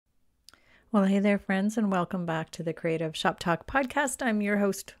Well, hey there, friends, and welcome back to the Creative Shop Talk podcast. I'm your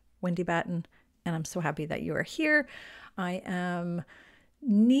host, Wendy Batten, and I'm so happy that you are here. I am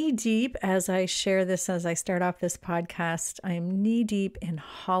knee deep as I share this, as I start off this podcast. I am knee deep in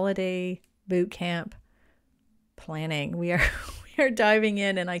holiday boot camp planning. We are diving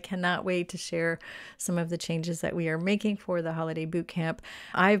in, and I cannot wait to share some of the changes that we are making for the holiday boot camp.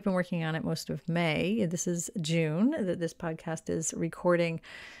 I've been working on it most of May. This is June that this podcast is recording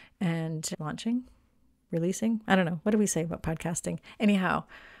and launching, releasing. I don't know. What do we say about podcasting? Anyhow,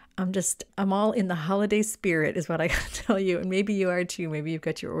 I'm all in the holiday spirit is what I gotta tell you. And maybe you are too. Maybe you've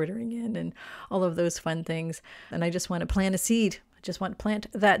got your ordering in and all of those fun things. And I just want to plant a seed. I just want to plant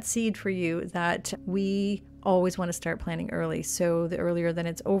that seed for you that we always want to start planning early. So the earlier then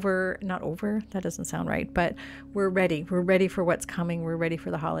it's not over, that doesn't sound right, but we're ready. We're ready for what's coming. We're ready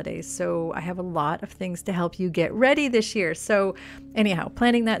for the holidays. So I have a lot of things to help you get ready this year. So anyhow,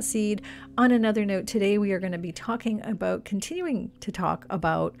 planting that seed. On another note, today we are going to be continuing to talk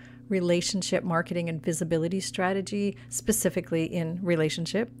about relationship marketing and visibility strategy, specifically in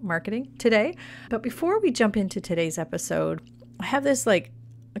relationship marketing today. But before we jump into today's episode, I have this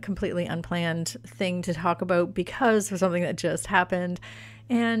a completely unplanned thing to talk about because of something that just happened.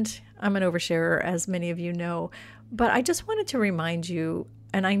 And I'm an oversharer, as many of you know, but I just wanted to remind you,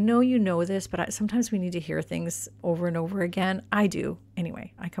 and I know you know this, but sometimes we need to hear things over and over again. I do.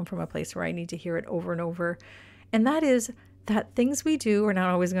 Anyway, I come from a place where I need to hear it over and over. And that is that things we do are not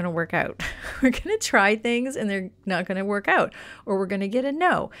always going to work out. We're going to try things and they're not going to work out, or we're going to get a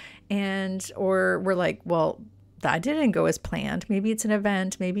no. Or we're like, well, that didn't go as planned. Maybe it's an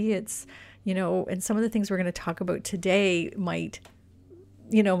event. Maybe it's, and some of the things we're going to talk about today might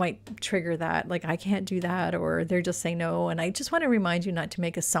trigger that. Like, I can't do that, or they're just say no. And I just want to remind you not to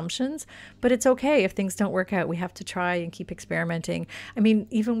make assumptions, but it's okay if things don't work out. We have to try and keep experimenting. I mean,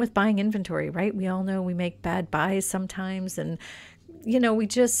 even with buying inventory, right? We all know we make bad buys sometimes. And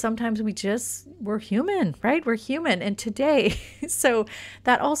we're human, right? We're human. And today, so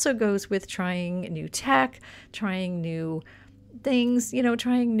that also goes with trying new tech, trying new things,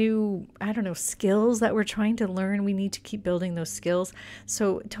 trying new, skills that we're trying to learn. We need to keep building those skills.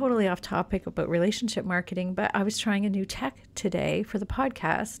 So totally off topic about relationship marketing, but I was trying a new tech today for the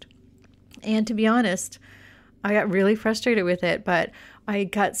podcast. And to be honest, I got really frustrated with it, but I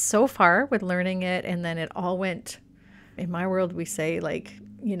got so far with learning it. And then it all went, in my world, we say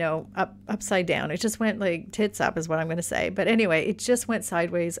upside down. It just went like tits up is what I'm going to say. But anyway, it just went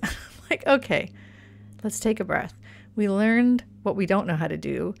sideways. I'm like, okay, let's take a breath. We learned what we don't know how to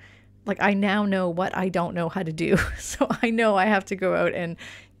do. Like, I now know what I don't know how to do. So I know I have to go out and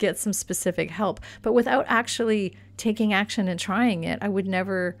get some specific help. But without actually taking action and trying it, I would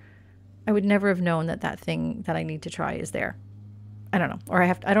never have known that thing that I need to try is there. I don't know. Or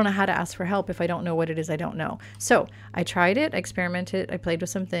I don't know how to ask for help if I don't know what it is I don't know. So I tried it, I experimented, I played with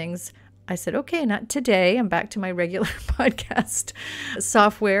some things. I said, okay, not today. I'm back to my regular podcast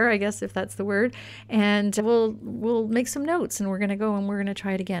software, I guess, if that's the word. And we'll make some notes and we're going to go and we're going to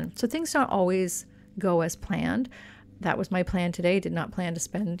try it again. So things don't always go as planned. That was my plan today. Did not plan to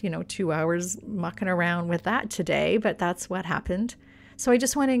spend, 2 hours mucking around with that today, but that's what happened. So I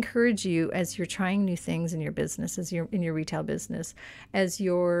just want to encourage you as you're trying new things in your business, as you're in your retail business, as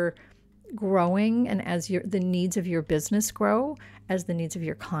you're growing and as the needs of your business grow, as the needs of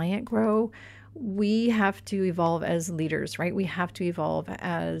your client grow, we have to evolve as leaders, right? We have to evolve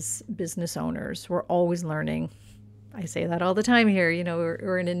as business owners. We're always learning. I say that all the time here.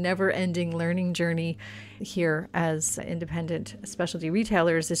 We're in a never-ending learning journey here as independent specialty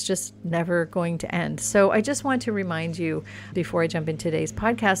retailers. It's just never going to end. So I just want to remind you, before I jump into today's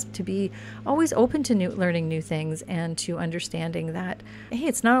podcast, to be always open to learning new things and to understanding that, hey,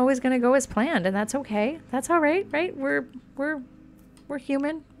 it's not always going to go as planned, and that's okay. That's all right, right? We're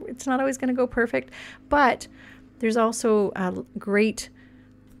human. It's not always going to go perfect, but there's also a great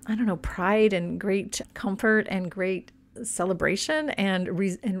pride and great comfort and great celebration and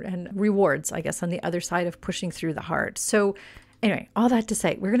rewards, I guess, on the other side of pushing through the hard. So anyway, all that to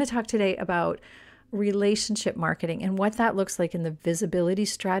say, we're going to talk today about relationship marketing and what that looks like in the visibility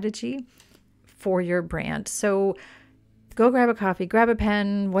strategy for your brand. So go grab a coffee, grab a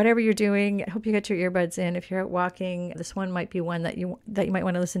pen, whatever you're doing. I hope you get your earbuds in. If you're out walking, this one might be one that you might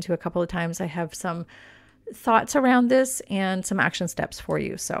want to listen to a couple of times. I have some thoughts around this and some action steps for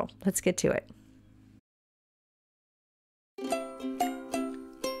you. So let's get to it.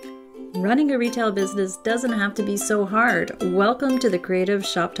 Running a retail business doesn't have to be so hard. Welcome to the Creative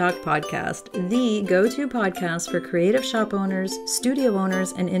Shop Talk podcast, the go-to podcast for creative shop owners, studio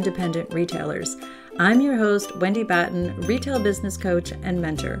owners, and independent retailers. I'm your host, Wendy Batten, retail business coach and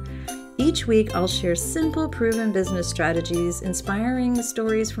mentor. Each week, I'll share simple, proven business strategies, inspiring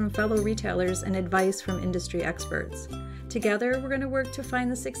stories from fellow retailers, and advice from industry experts. Together, we're going to work to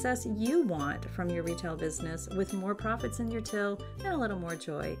find the success you want from your retail business with more profits in your till and a little more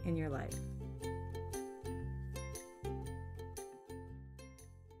joy in your life.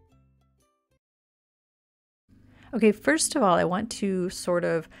 Okay, first of all, I want to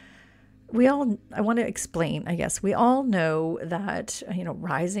explain, I guess. We all know that,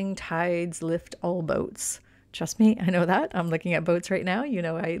 rising tides lift all boats. Trust me, I know that. I'm looking at boats right now.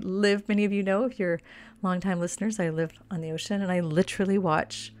 Many of you know, if you're longtime listeners, I live on the ocean and I literally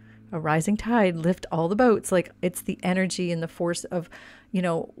watch a rising tide lift all the boats. Like, it's the energy and the force of,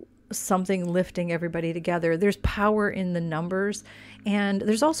 something lifting everybody together. There's power in the numbers, and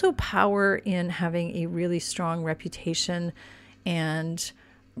there's also power in having a really strong reputation and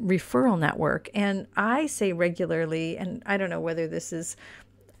referral network. And I say regularly, and I don't know whether this is,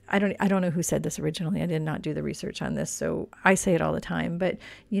 I don't know who said this originally. I did not do the research on this, so I say it all the time. But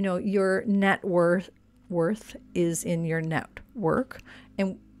your net worth is in your network,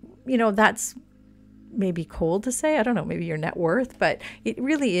 and that's maybe cold to say. I don't know, maybe your net worth, but it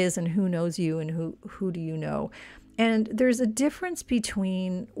really is. And who knows you, and who do you know? And there's a difference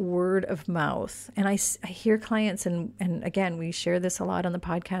between word of mouth. And I hear clients, and again, we share this a lot on the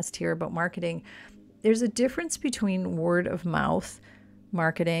podcast here about marketing. There's a difference between word of mouth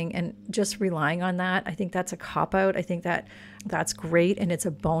marketing and just relying on that. I think that's a cop-out. I think that's great, and it's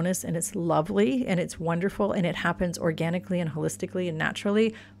a bonus, and it's lovely, and it's wonderful, and it happens organically and holistically and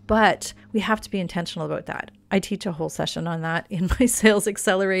naturally. But we have to be intentional about that. I teach a whole session on that in my sales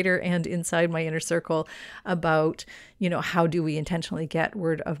accelerator and inside my inner circle about, how do we intentionally get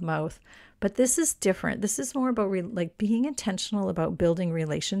word of mouth. But this is different. This is more about being intentional about building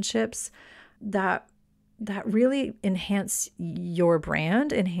relationships that really enhance your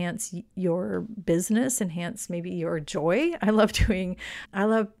brand, enhance your business, enhance maybe your joy. I love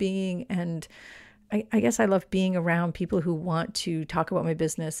being, and I guess I love being around people who want to talk about my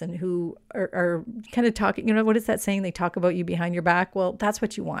business and who are kind of talking, what is that saying? They talk about you behind your back. Well, that's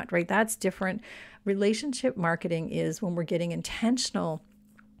what you want, right? That's different. Relationship marketing is when we're getting intentional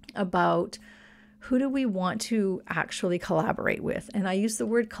about who do we want to actually collaborate with. And I use the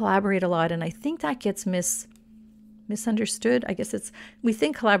word collaborate a lot, and I think that gets misunderstood. I guess we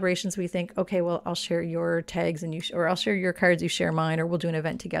think collaborations, we think, okay, well, I'll share your tags or I'll share your cards, you share mine, or we'll do an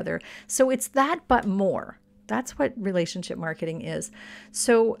event together. So it's that, but more. That's what relationship marketing is.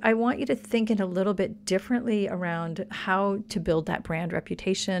 So I want you to think in a little bit differently around how to build that brand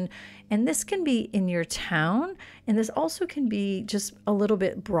reputation. And this can be in your town, and this also can be just a little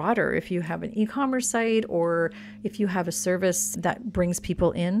bit broader if you have an e-commerce site, or if you have a service that brings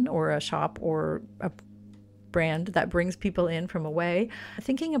people in, or a shop or a brand that brings people in from away.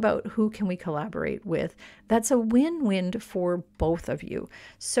 Thinking about who can we collaborate with, that's a win-win for both of you.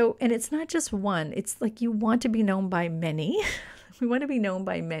 So, and it's not just one, it's like you want to be known by many. We want to be known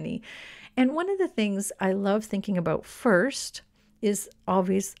by many. And one of the things I love thinking about first is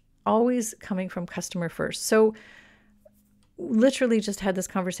always coming from customer first. So literally just had this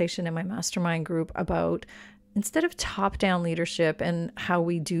conversation in my mastermind group about, instead of top-down leadership and how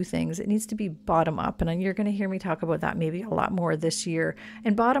we do things, it needs to be bottom-up. And you're going to hear me talk about that maybe a lot more this year.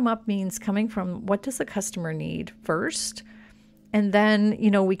 And bottom-up means coming from, what does the customer need first? And then,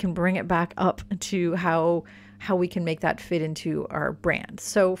 we can bring it back up to how we can make that fit into our brand.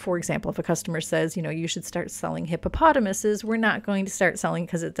 So for example, if a customer says, you should start selling hippopotamuses, we're not going to start selling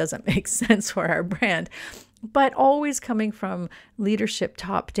because it doesn't make sense for our brand. But always coming from leadership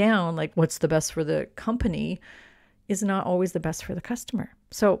top down, like what's the best for the company is not always the best for the customer.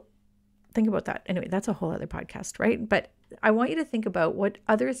 So think about that. Anyway, that's a whole other podcast, right? But I want you to think about what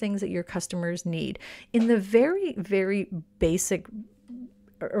other things that your customers need in the very, very basic,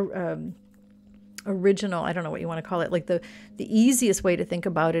 original, I don't know what you want to call it, like the easiest way to think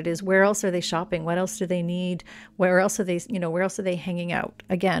about it is, where else are they shopping? What else do they need? Where else are they hanging out?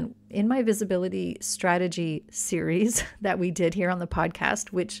 Again, in my visibility strategy series that we did here on the podcast,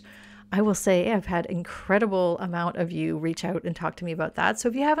 which I will say I've had incredible amount of you reach out and talk to me about that. So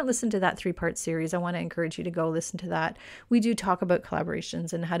if you haven't listened to that 3-part series, I want to encourage you to go listen to that. We do talk about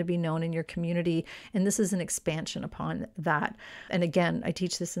collaborations and how to be known in your community. And this is an expansion upon that. And again, I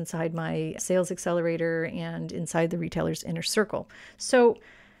teach this inside my sales accelerator and inside the retailer's inner circle. So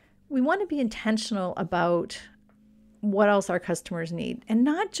we want to be intentional about what else our customers need, and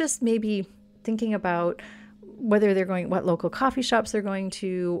not just maybe thinking about whether they're going, what local coffee shops they're going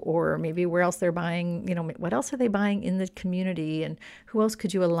to, or maybe where else they're buying, what else are they buying in the community, and who else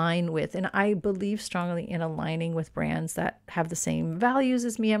could you align with? And I believe strongly in aligning with brands that have the same values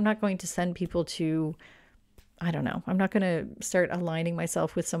as me. I'm not going to send people to, I don't know, I'm not going to start aligning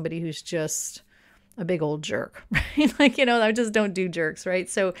myself with somebody who's just a big old jerk, right? I just don't do jerks, right?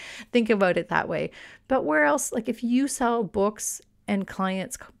 So think about it that way. But where else, like if you sell books and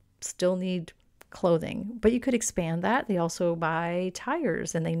clients still need clothing, but you could expand that. They also buy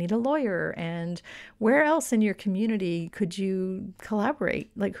tires and they need a lawyer. And where else in your community could you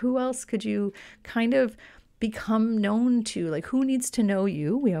collaborate? Like who else could you kind of become known to? Like who needs to know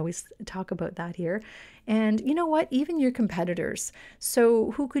you? We always talk about that here. And you know what? Even your competitors.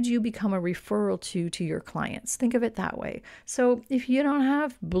 So who could you become a referral to your clients? Think of it that way. So if you don't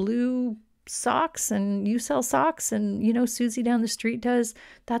have blue socks and you sell socks and Susie down the street does,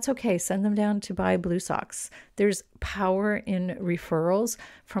 that's okay. Send them down to buy blue socks. There's power in referrals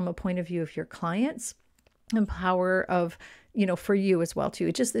from a point of view of your clients, and power of, for you as well too.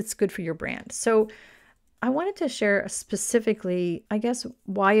 It's good for your brand. So I wanted to share specifically, I guess,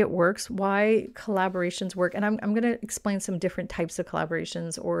 why it works, why collaborations work. And I'm going to explain some different types of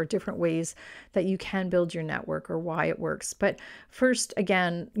collaborations or different ways that you can build your network or why it works. But first,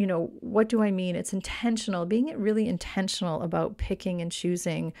 again, what do I mean? It's intentional, being really intentional about picking and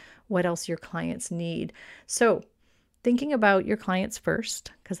choosing what else your clients need. So thinking about your clients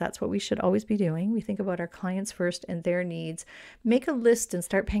first, because that's what we should always be doing. We think about our clients first and their needs. Make a list and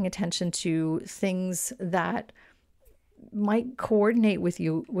start paying attention to things that might coordinate with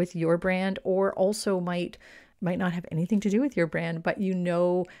you, with your brand, or also might not have anything to do with your brand, but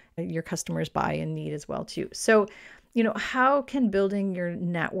your customers buy and need as well too. So, how can building your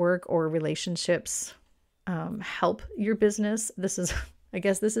network or relationships help your business? I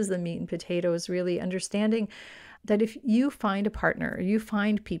guess this is the meat and potatoes, really understanding that if you find a partner, you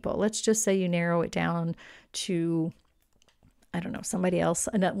find people, let's just say you narrow it down to, I don't know, somebody else,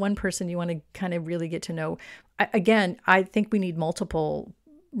 and that one person you want to kind of really get to know. Again, I think we need multiple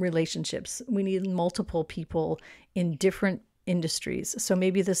relationships. We need multiple people in different industries. So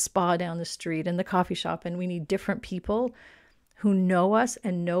maybe the spa down the street and the coffee shop, and we need different people who know us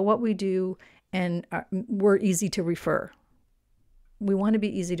and know what we do, and we're easy to refer. We want to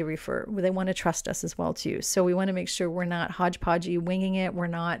be easy to refer. They want to trust us as well too. So we want to make sure we're not hodgepodgey winging it. We're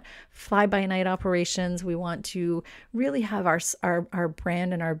not fly-by-night operations. We want to really have our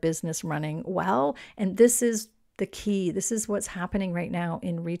brand and our business running well. And this is the key. This is what's happening right now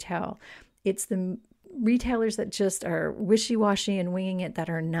in retail. It's the retailers that just are wishy-washy and winging it, that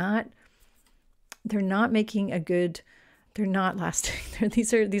they're not making a good, they're not lasting.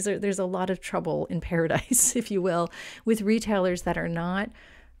 There's a lot of trouble in paradise, if you will, with retailers that are not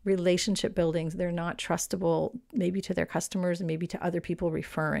relationship buildings. They're not trustable, maybe to their customers and maybe to other people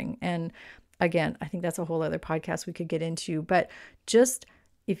referring. And again, I think that's a whole other podcast we could get into, but just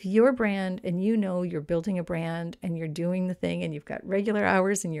if your brand and you're building a brand and you're doing the thing and you've got regular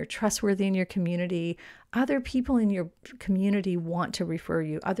hours and you're trustworthy in your community, other people in your community want to refer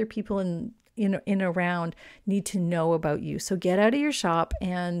you. Other people in around need to know about you. So get out of your shop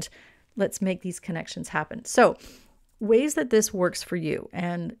and let's make these connections happen. So ways that this works for you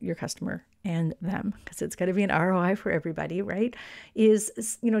and your customer and them, because it's got to be an ROI for everybody, right?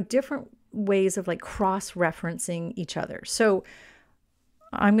 Is, different ways of like cross-referencing each other. So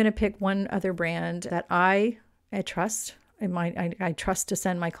I'm going to pick one other brand that I trust. I trust to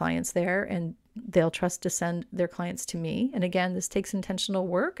send my clients there, and they'll trust to send their clients to me. And again, this takes intentional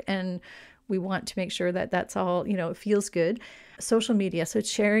work, and we want to make sure that that's all, it feels good. Social media. So it's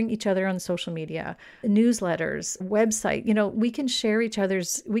sharing each other on social media, newsletters, website, we can share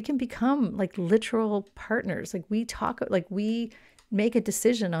we can become like literal partners. Like we make a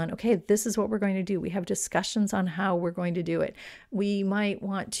decision on, okay, this is what we're going to do. We have discussions on how we're going to do it. We might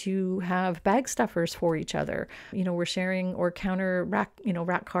want to have bag stuffers for each other. We're sharing or counter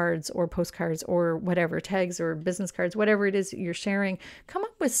rack cards or postcards or whatever, tags or business cards, whatever it is you're sharing. Come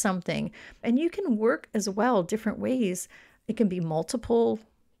up with something. And you can work as well different ways. It can be multiple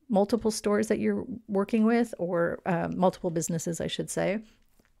stores that you're working with, or multiple businesses, I should say.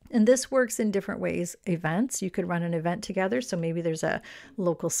 And this works in different ways. Events, you could run an event together. So maybe there's a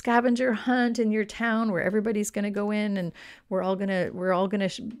local scavenger hunt in your town where everybody's going to go in, and we're all going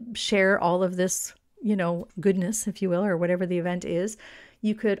to share all of this, goodness, if you will, or whatever the event is.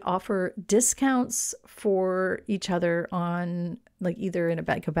 You could offer discounts for each other on, like, either in a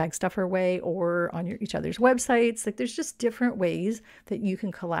bag stuffer way or on each other's websites. Like, there's just different ways that you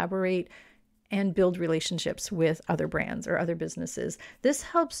can collaborate and build relationships with other brands or other businesses. This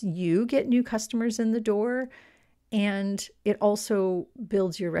helps you get new customers in the door, and it also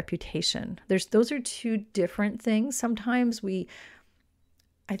builds your reputation. Those are two different things.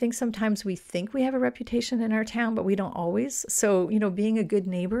 I think sometimes we think we have a reputation in our town, but we don't always. So, being a good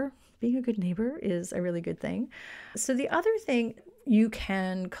neighbor is a really good thing. So the other thing you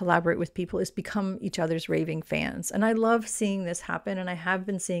can collaborate with people is become each other's raving fans. And I love seeing this happen, and I have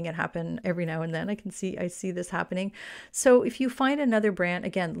been seeing it happen every now and then. I see this happening. So if you find another brand,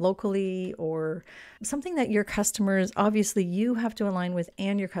 again, locally, or something that your customers, obviously you have to align with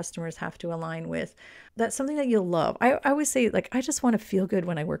and your customers have to align with, that's something that you'll love. I always say, like, I just want to feel good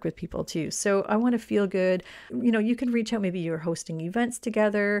when I work with people too. So I want to feel good. You can reach out. Maybe you're hosting events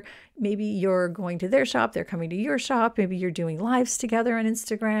together. Maybe you're going to their shop. They're coming to your shop. Maybe you're doing lives together on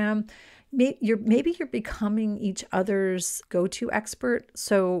Instagram. Maybe you're becoming each other's go-to expert.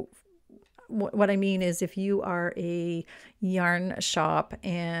 So what I mean is, if you are a yarn shop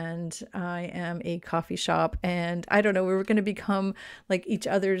and I am a coffee shop, and I don't know, we're going to become like each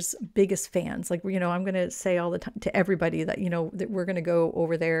other's biggest fans. Like, I'm going to say all the time to everybody that, that we're going to go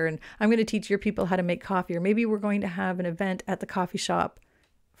over there and I'm going to teach your people how to make coffee. Or maybe we're going to have an event at the coffee shop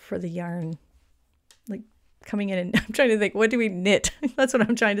for the yarn, like, coming in, and I'm trying to think, what do we knit? That's what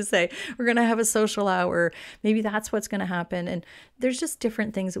I'm trying to say. We're going to have a social hour. Maybe that's what's going to happen. And there's just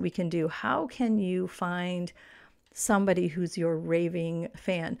different things that we can do. How can you find somebody who's your raving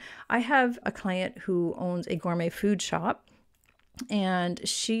fan? I have a client who owns a gourmet food shop, and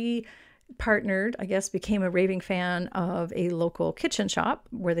she partnered, I guess, became a raving fan of a local kitchen shop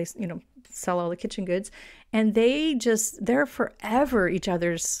where they, sell all the kitchen goods. And they're forever each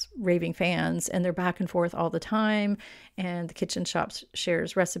other's raving fans, and they're back and forth all the time. And the kitchen shop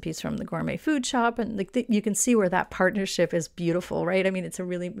shares recipes from the gourmet food shop. And you can see where that partnership is beautiful, right? I mean, it's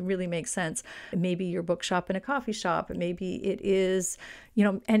really, really makes sense. Maybe your bookshop and a coffee shop. Maybe it is,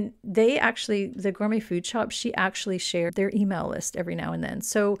 and the gourmet food shop, she actually shared their email list every now and then.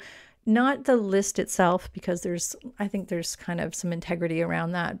 So not the list itself, because I think there's kind of some integrity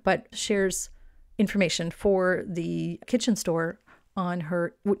around that, but shares information for the kitchen store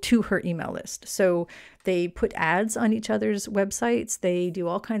to her email list. So they put ads on each other's websites. They do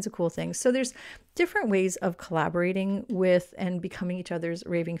all kinds of cool things. So there's different ways of collaborating with and becoming each other's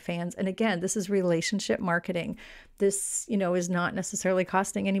raving fans. And again, this is relationship marketing. This, is not necessarily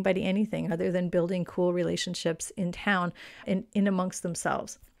costing anybody anything other than building cool relationships in town and in amongst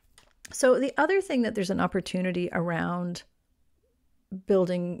themselves. So the other thing that there's an opportunity around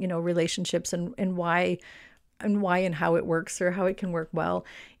building, relationships and why and how it works, or how it can work well,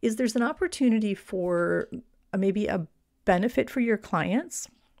 is there's an opportunity for maybe a benefit for your clients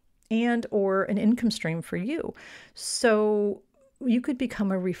and or an income stream for you. So you could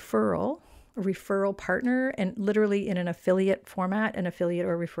become a referral partner, and literally in an affiliate format, an affiliate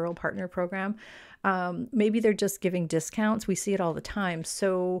or referral partner program. Maybe they're just giving discounts. We see it all the time.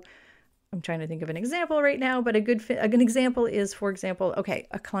 So I'm trying to think of an example right now, but a good example is, for example, okay,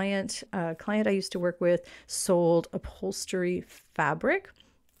 a client I used to work with sold upholstery fabric.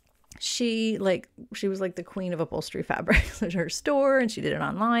 She was like the queen of upholstery fabric. There's her store, and she did it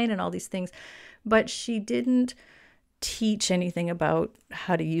online and all these things, but she didn't teach anything about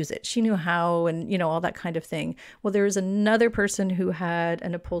how to use it. She knew how, and all that kind of thing. Well, there was another person who had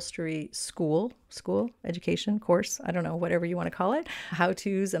an upholstery school education course, I don't know, whatever you want to call it,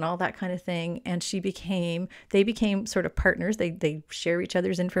 how-tos and all that kind of thing. And they became sort of partners. They share each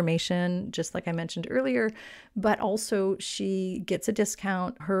other's information, just like I mentioned earlier, but also she gets a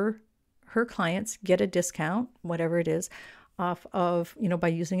discount. Her clients get a discount, whatever it is, off of, by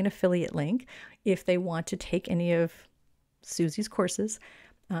using an affiliate link if they want to take any of Susie's courses.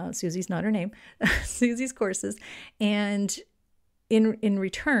 Susie's not her name. Susie's courses. And in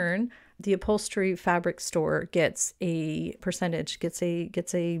return, the upholstery fabric store gets a percentage, gets a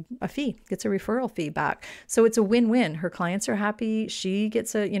fee, gets a referral fee back. So it's a win-win. Her clients are happy. She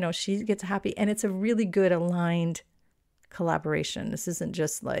gets happy, and it's a really good aligned collaboration. This isn't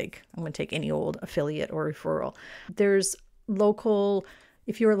just like, I'm going to take any old affiliate or referral.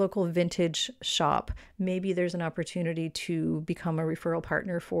 If you're a local vintage shop, maybe there's an opportunity to become a referral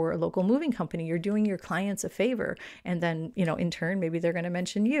partner for a local moving company. You're doing your clients a favor, and then, in turn, maybe they're going to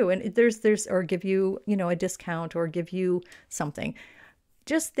mention you, and or give you, a discount, or give you something.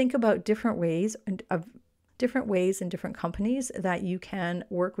 Just think about different ways and different companies that you can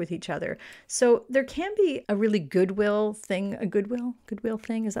work with each other. So there can be a really goodwill thing,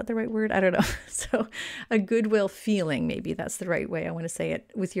 is that the right word? I don't know. So a goodwill feeling, maybe that's the right way I want to say it,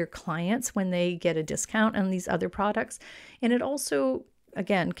 with your clients when they get a discount on these other products. And it also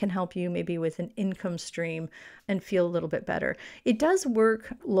again, can help you maybe with an income stream and feel a little bit better. It does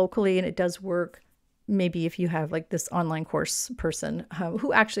work locally, and it does work maybe if you have like this online course person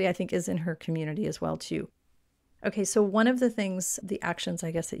who actually I think is in her community as well too. Okay, so one of the things, the actions, I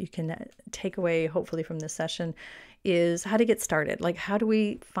guess, that you can take away, hopefully, from this session is how to get started. Like, how do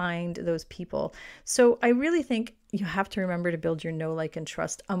we find those people? So I really think you have to remember to build your know, like, and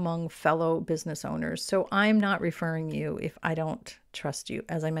trust among fellow business owners. So I'm not referring you if I don't trust you,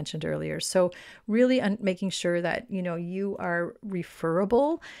 as I mentioned earlier. So really making sure that, you are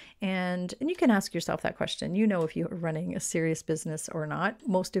referable, and you can ask yourself that question. If you're running a serious business or not.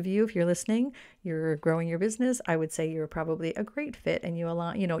 Most of you, if you're listening, you're growing your business. I would say you're probably a great fit, and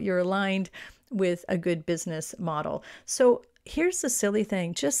you're aligned with a good business model. So here's the silly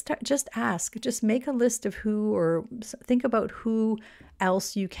thing. Just ask, just make a list of who, or think about who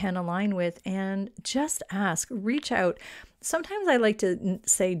else you can align with, and just ask, reach out. Sometimes I like to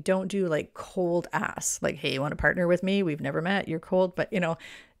say, don't do like cold ask, like, hey, you want to partner with me? We've never met, you're cold. But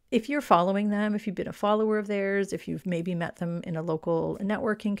if you're following them, if you've been a follower of theirs, if you've maybe met them in a local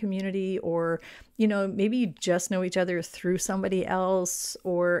networking community, or, maybe you just know each other through somebody else,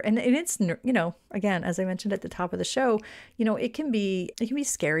 and it's, again, as I mentioned at the top of the show, it can be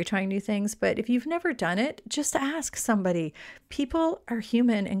scary trying new things, but if you've never done it, just ask somebody. People are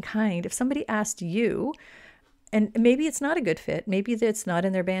human and kind. If somebody asked you, and maybe it's not a good fit. Maybe it's not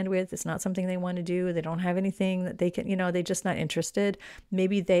in their bandwidth. It's not something they want to do. They don't have anything that they can, they're just not interested.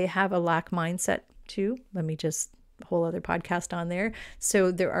 Maybe they have a lack mindset too. Let me just whole other podcast on there. So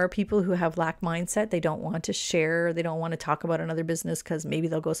there are people who have lack mindset. They don't want to share. They don't want to talk about another business because maybe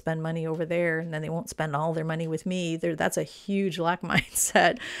they'll go spend money over there and then they won't spend all their money with me. That's a huge lack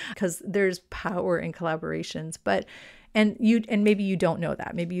mindset, because there's power in collaborations. And maybe you don't know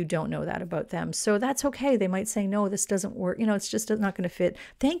that. Maybe you don't know that about them. So that's okay. They might say, no, this doesn't work. It's just not going to fit.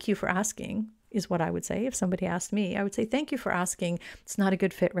 Thank you for asking, is what I would say. If somebody asked me, I would say, thank you for asking. It's not a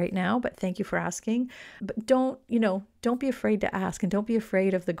good fit right now, but thank you for asking. But don't be afraid to ask, and don't be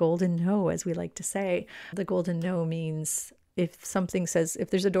afraid of the golden no, as we like to say. The golden no means if something says, if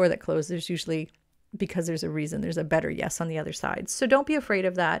there's a door that closed, there's usually, because there's a reason, there's a better yes on the other side. So don't be afraid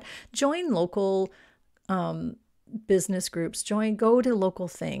of that. Join local, business groups, go to local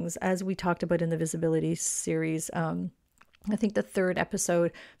things, as we talked about in the visibility series. I think the third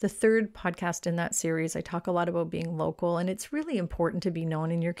podcast in that series, I talk a lot about being local, and it's really important to be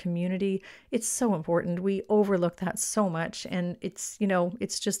known in your community. It's so important. We overlook that so much, and it's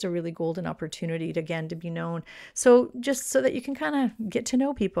just a really golden opportunity to be known. So just so that you can kind of get to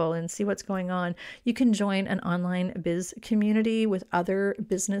know people and see what's going on, you can join an online biz community with other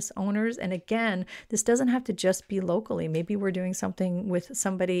business owners. And again, this doesn't have to just be locally. Maybe we're doing something with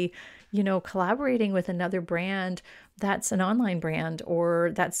somebody, collaborating with another brand that's an online brand,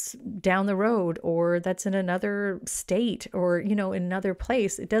 or that's down the road, or that's in another state, or, in another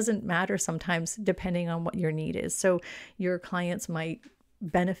place. It doesn't matter sometimes, depending on what your need is. So your clients might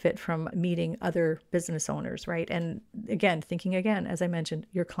benefit from meeting other business owners, right? And again, as I mentioned,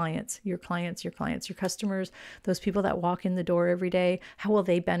 your clients, your customers, those people that walk in the door every day, how will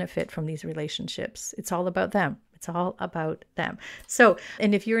they benefit from these relationships? It's all about them. It's all about them. So,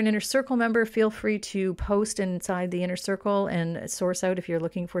 and if you're an Inner Circle member, feel free to post inside the Inner Circle and source out if you're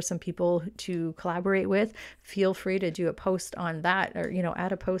looking for some people to collaborate with. Feel free to do a post on that, or,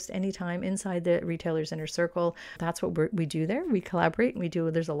 add a post anytime inside the Retailers Inner Circle. That's what we do there. We collaborate, and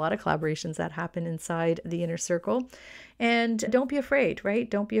there's a lot of collaborations that happen inside the Inner Circle. And don't be afraid, right?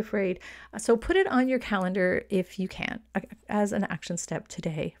 Don't be afraid. So put it on your calendar if you can, as an action step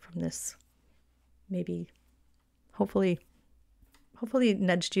today from this, maybe hopefully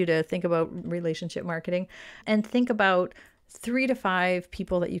nudged you to think about relationship marketing, and think about 3 to 5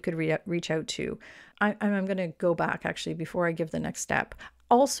 people that you could reach out to. I'm going to go back actually before I give the next step.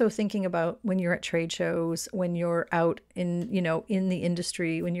 Also thinking about when you're at trade shows, when you're out in the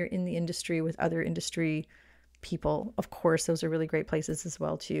industry, when you're in the industry with other industry people. Of course, those are really great places as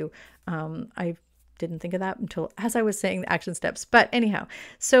well too. I didn't think of that until as I was saying the action steps. But anyhow,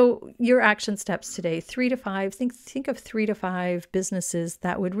 so your action steps today, 3 to 5, think of 3 to 5 businesses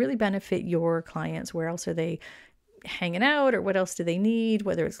that would really benefit your clients. Where else are they hanging out, or what else do they need,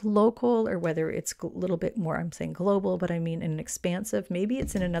 whether it's local or whether it's a little bit more, I'm saying global, but I mean an expansive. Maybe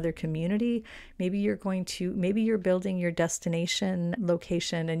it's in another community. Maybe you're building your destination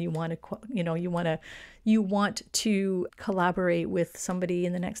location, and you want to collaborate with somebody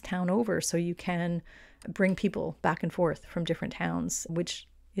in the next town over, so you can bring people back and forth from different towns, which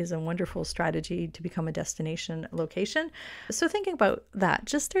is a wonderful strategy to become a destination location. So thinking about that,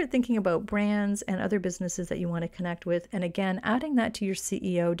 just start thinking about brands and other businesses that you want to connect with. And again, adding that to your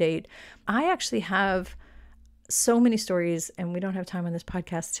CEO date. I actually have so many stories, and we don't have time on this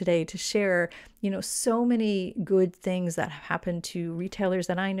podcast today to share, so many good things that have happened to retailers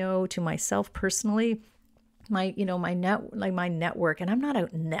that I know, to myself personally. My network, and I'm not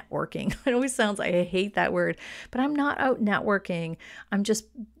out networking. It always sounds like I hate that word, but I'm not out networking. I'm just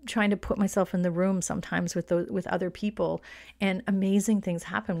trying to put myself in the room sometimes with other people, and amazing things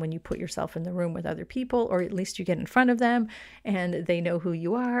happen when you put yourself in the room with other people, or at least you get in front of them and they know who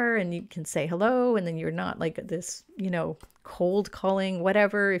you are and you can say hello, and then you're not like this, cold calling,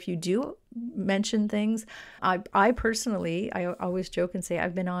 whatever. If you do mention things, I personally, I always joke and say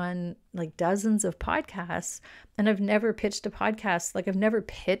I've been on like dozens of podcasts, and I've never pitched a podcast. Like I've never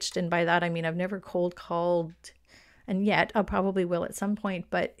pitched, and by that I mean I've never cold called, and yet I probably will at some point,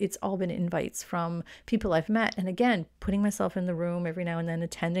 but it's all been invites from people I've met. And again, putting myself in the room every now and then,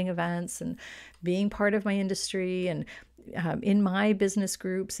 attending events and being part of my industry and in my business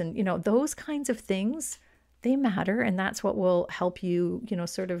groups, and those kinds of things, they matter. And that's what will help you,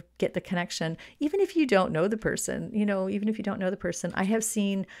 sort of get the connection. Even if you don't know the person, I have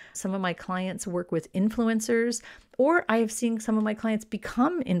seen some of my clients work with influencers, or I have seen some of my clients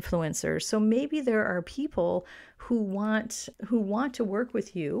become influencers. So maybe there are people who want to work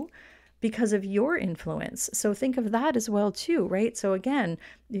with you because of your influence. So think of that as well too, right? So again,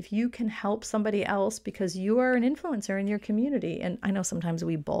 if you can help somebody else because you are an influencer in your community, and I know sometimes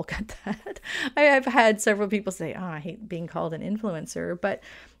we balk at that. I've had several people say, I hate being called an influencer, but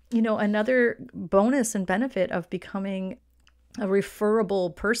another bonus and benefit of becoming a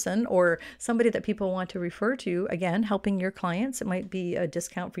referable person, or somebody that people want to refer to, again, helping your clients. It might be a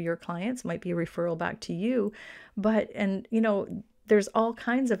discount for your clients, it might be a referral back to you, there's all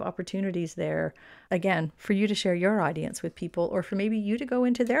kinds of opportunities there, again, for you to share your audience with people, or for maybe you to go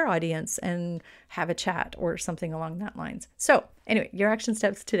into their audience and have a chat or something along that lines. So anyway, your action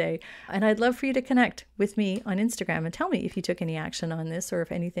steps today. And I'd love for you to connect with me on Instagram and tell me if you took any action on this, or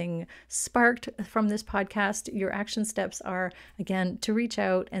if anything sparked from this podcast. Your action steps are, again, to reach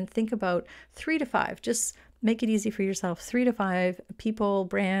out and think about 3 to 5. Just make it easy for yourself. 3 to 5 people,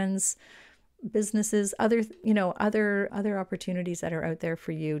 brands, businesses, other opportunities that are out there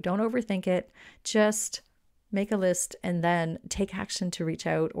for you. Don't overthink it. Just make a list and then take action to reach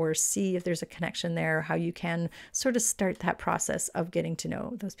out or see if there's a connection there, how you can sort of start that process of getting to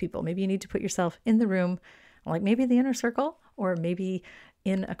know those people. Maybe you need to put yourself in the room, like maybe the inner circle, or maybe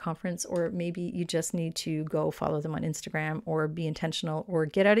in a conference, or maybe you just need to go follow them on Instagram, or be intentional, or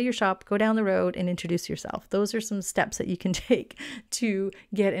get out of your shop, go down the road and introduce yourself. Those are some steps that you can take to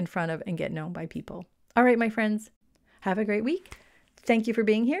get in front of and get known by people. All right, my friends, have a great week. Thank you for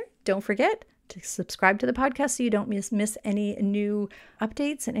being here. Don't forget to subscribe to the podcast so you don't miss any new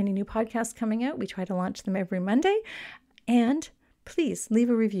updates and any new podcasts coming out. We try to launch them every Monday. And please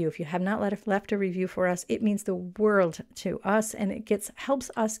leave a review. If you have not left a review for us, it means the world to us, and it helps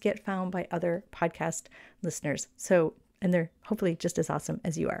us get found by other podcast listeners. So, and they're hopefully just as awesome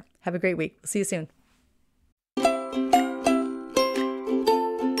as you are. Have a great week. We'll see you soon.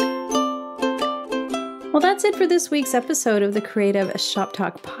 Well, that's it for this week's episode of the Creative Shop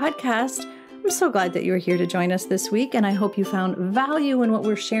Talk podcast. I'm so glad that you were here to join us this week, and I hope you found value in what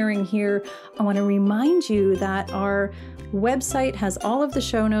we're sharing here. I want to remind you that our website has all of the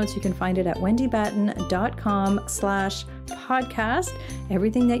show notes. You can find it at wendybatten.com/podcast.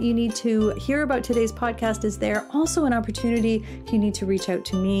 Everything that you need to hear about today's podcast is there. Also an opportunity if you need to reach out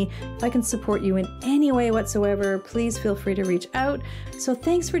to me. If I can support you in any way whatsoever, please feel free to reach out. So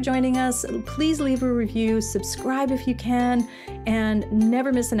thanks for joining us. Please leave a review, subscribe if you can, and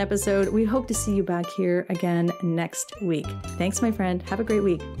never miss an episode. We hope to see you back here again next week. Thanks, my friend. Have a great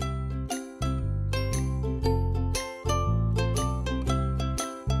week.